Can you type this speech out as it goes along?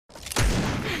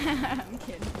I'm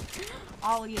kidding.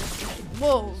 All of you.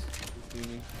 Whoa.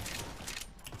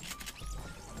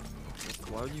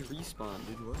 Why would you respawn,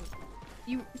 dude? What?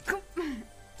 You.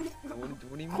 What do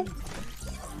you mean?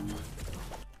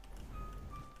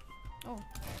 Oh.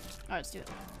 Alright, let's do it.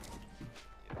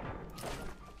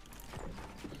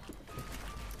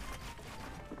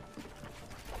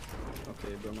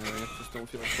 Okay, bro, my ramp just don't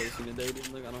feel like placing today,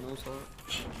 dude. Like, I don't know, so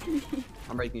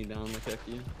I'm breaking you down, like, heck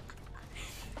you.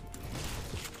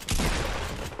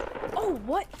 Oh,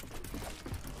 what?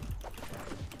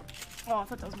 Oh, I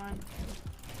thought that was mine.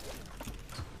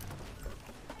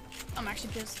 I'm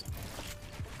actually pissed.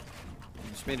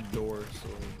 You just made a door, so...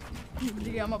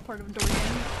 Yeah, I'm a part of a door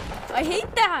game. I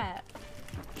hate that!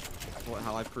 What,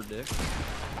 how I predict?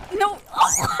 No!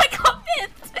 Oh, I got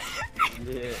bit!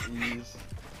 Yeah, ease.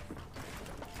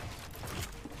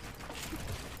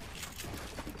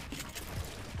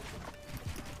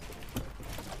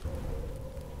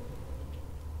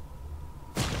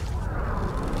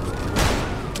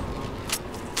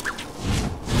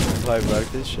 I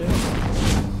broke this shit.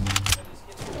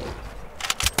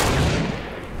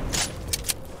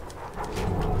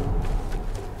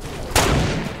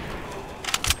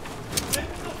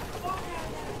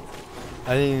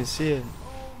 I didn't even see it.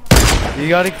 You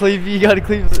gotta clip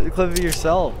it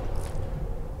yourself.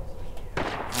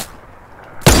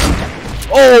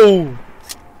 Oh!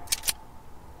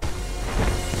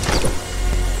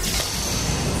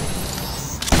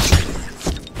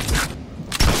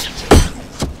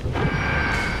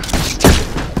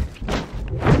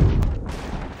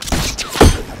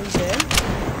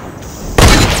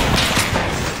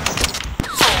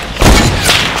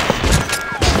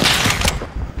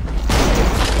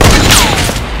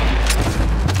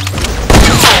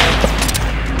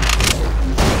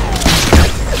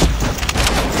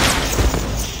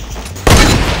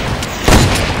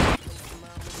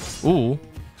 Ooh.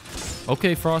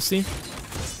 Okay, Frosty.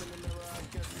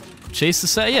 Chase the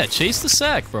sack. Yeah, chase the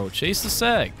sack, bro. Chase the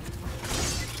sack.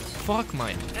 Fuck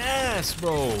my ass,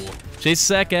 bro. Chase the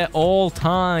sack at all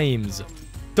times.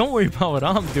 Don't worry about what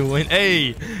I'm doing.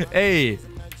 Hey, hey.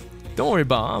 Don't worry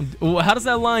about how does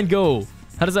that line go?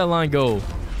 How does that line go?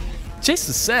 Chase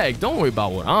the sack. Don't worry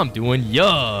about what I'm doing.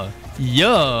 Yeah. Yeah.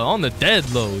 On the dead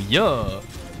low. Yeah.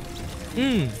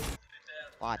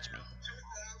 Watch me.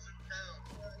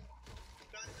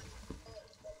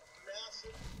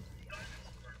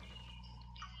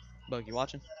 Bug, you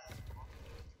watching?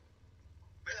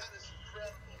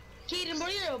 Keaton, bro,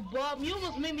 you're a bum. You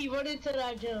almost made me run into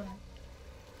that gym.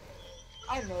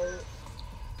 I know it.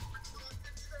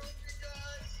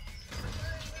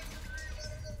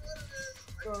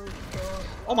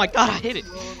 Oh my god, I hit it!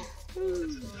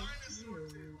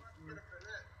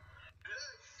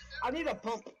 I need a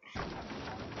pump.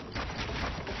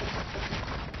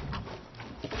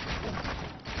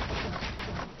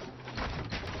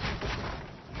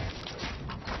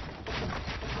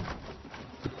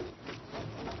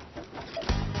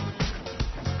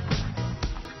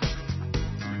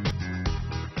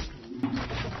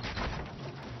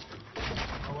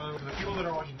 The people that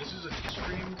are watching, this is a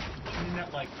stream tuning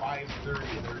at like 5:30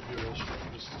 and they're doing a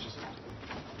stream. This is just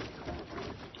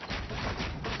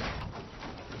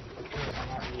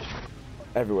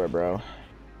Everywhere, bro.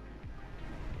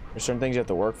 There's certain things you have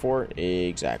to work for.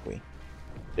 Exactly.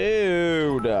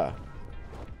 Dude. Is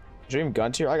there even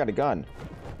guns here? I got a gun.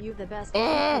 You the best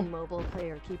mobile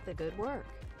player. Keep the good work.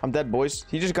 I'm dead, boys.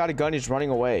 He just got a gun. He's running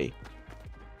away.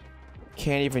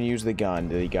 Can't even use the gun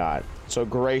that he got. So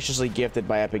graciously gifted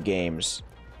by Epic Games.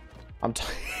 I'm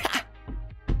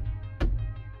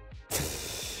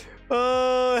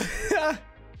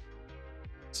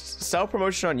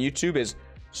self-promotion on YouTube is...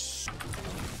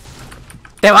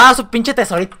 Te va a dar su pinche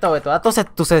tesorito, güey. Te va a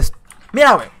dar tus...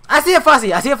 Mira, güey. Así de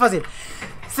fácil, así de fácil.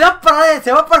 Se va a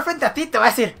parar frente a ti y te va a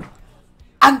decir...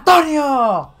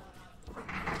 ¡Antonio!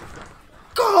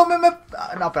 ¡Cómeme!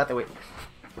 No, espérate, güey.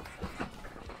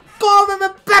 ¡Cómeme,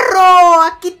 perro!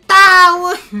 ¡Aquí está,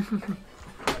 güey!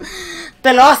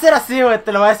 Te lo va a hacer así, güey.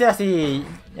 Te lo va a decir así.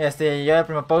 Yo de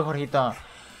primer poco, Jorgito.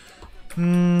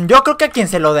 Yo creo que a quien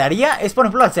se lo daría es, por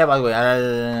ejemplo, al Sebas, güey.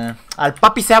 Al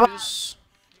papi Sebas.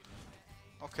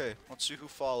 Okay, let's see who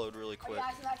followed really quick.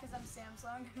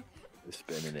 The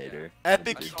Spininator.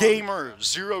 Epic Gamer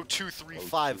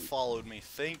 0235 followed me.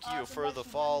 Thank you for the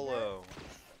follow.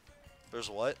 There's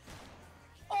what?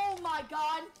 Oh my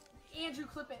god! Andrew,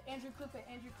 clip it. Andrew, clip it.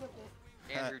 Andrew, clip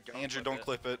it. Andrew, don't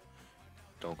clip it.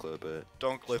 Don't clip it.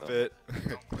 Don't clip it.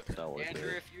 It's not worth Andrew,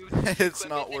 it. if you It's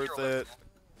not worth it.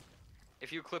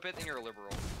 If you clip it, then you're a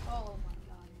liberal. Oh my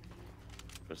god.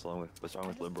 What's wrong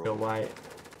with liberal? Why?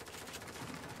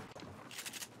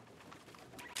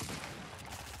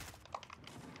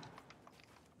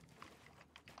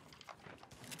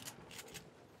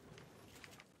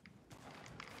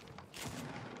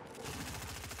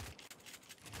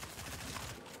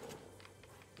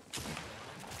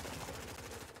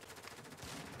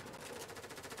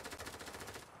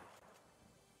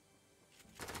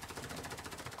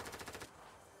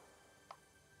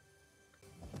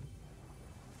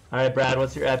 Alright Brad,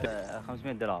 what's your epic?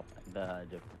 $500 ده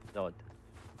زود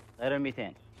غير ال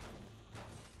 200.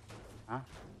 ها؟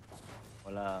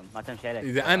 ولا ما تمشي عليك؟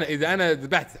 إذا أنا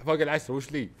ذبحت فوق ال10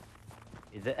 وش لي؟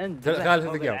 إذا أنت غالي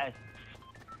فوق تلقاه. ال10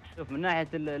 شوف من ناحية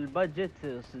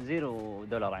البادجت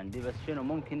 $0 عندي، بس شنو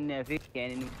ممكن أفيدك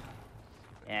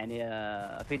يعني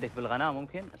أفيدك بالغناء،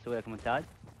 ممكن أسوي لك مونتاج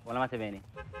ولا ما تبيني؟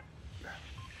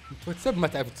 واتساب ما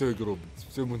تعرف تسوي جروب،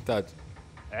 تسوي مونتاج.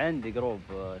 عندي جروب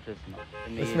شو اسمه؟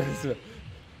 اسمه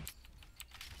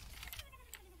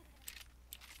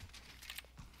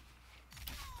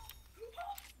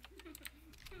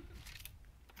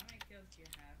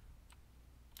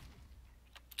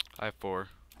I have 4.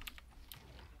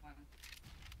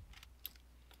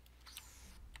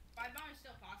 5 bomb is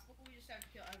still possible. We just have to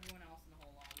kill everyone else in the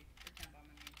whole lobby. Or 10 bomb,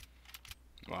 I mean.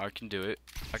 Well, I can do it.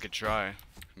 I could try.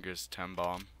 I can get us 10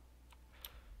 bomb.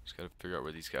 Just gotta figure out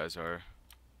where these guys are.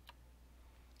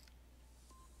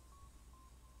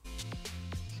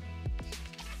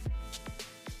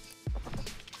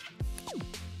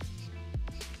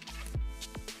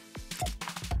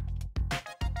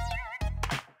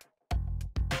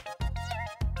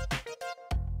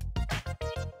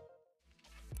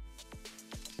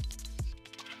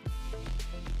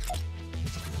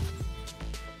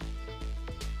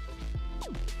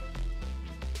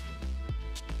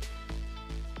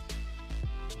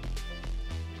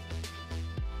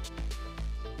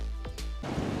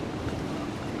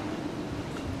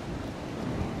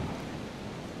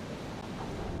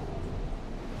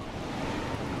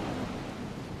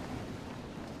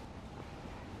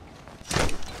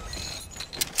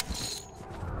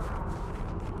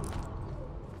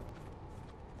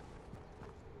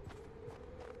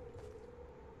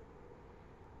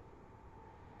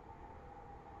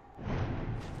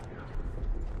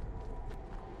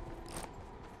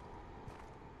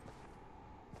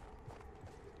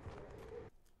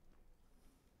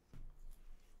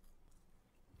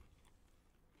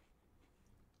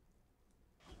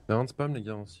 C'est un spam les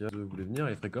gars, si vous voulez venir,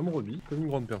 il ferait comme Roby, comme une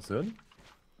grande personne.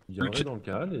 Il viendrait dans le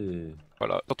cal et...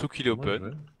 Voilà, surtout qu'il est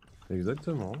open.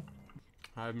 Exactement.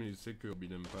 Ah mais il sait que Roby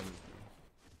n'aime pas.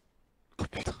 Oh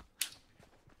putain.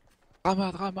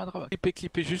 Drama.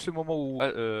 Clipper juste le moment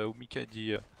où Mika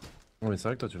dit... Non mais c'est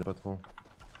vrai que toi tu l'aimes pas trop.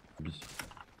 Roby. De toute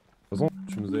façon,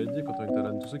 tu nous avais dit quand on était à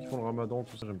LAN, tous ceux qui font le ramadan,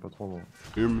 tout ça j'aime pas trop moi.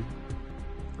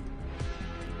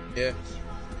 Yeah.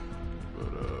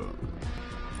 Voilà.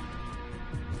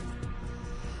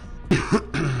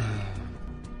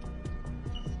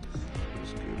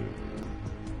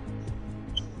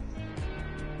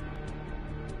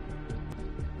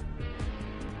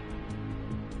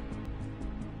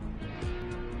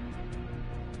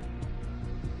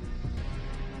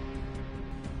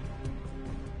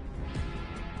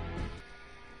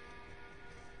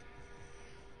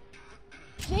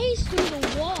 Face through the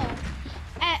wall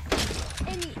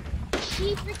and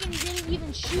she freaking didn't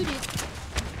even shoot it.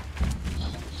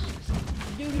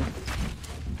 Dude.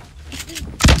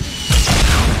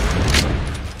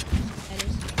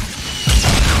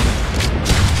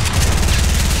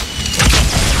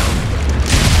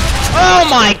 Oh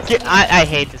my god! I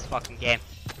hate this fucking game.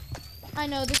 I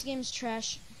know, this game's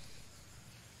trash.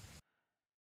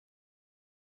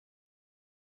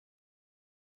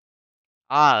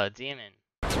 Ah, demon.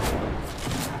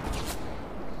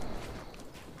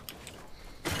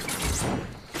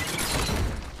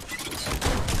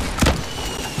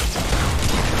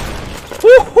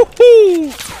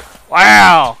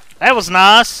 Wow, that was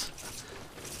nice.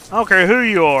 I don't care who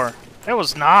you are. That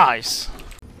was nice.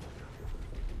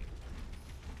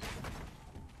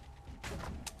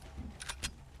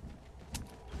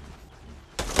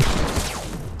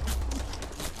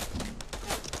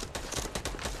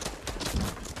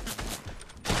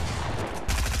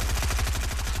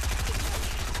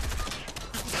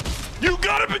 You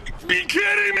gotta be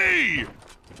kidding me!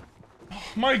 Oh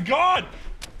my god!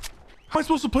 How am I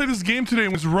supposed to play this game today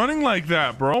when it's running like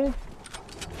that, bro?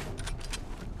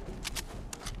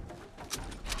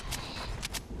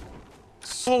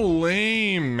 So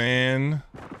lame, man.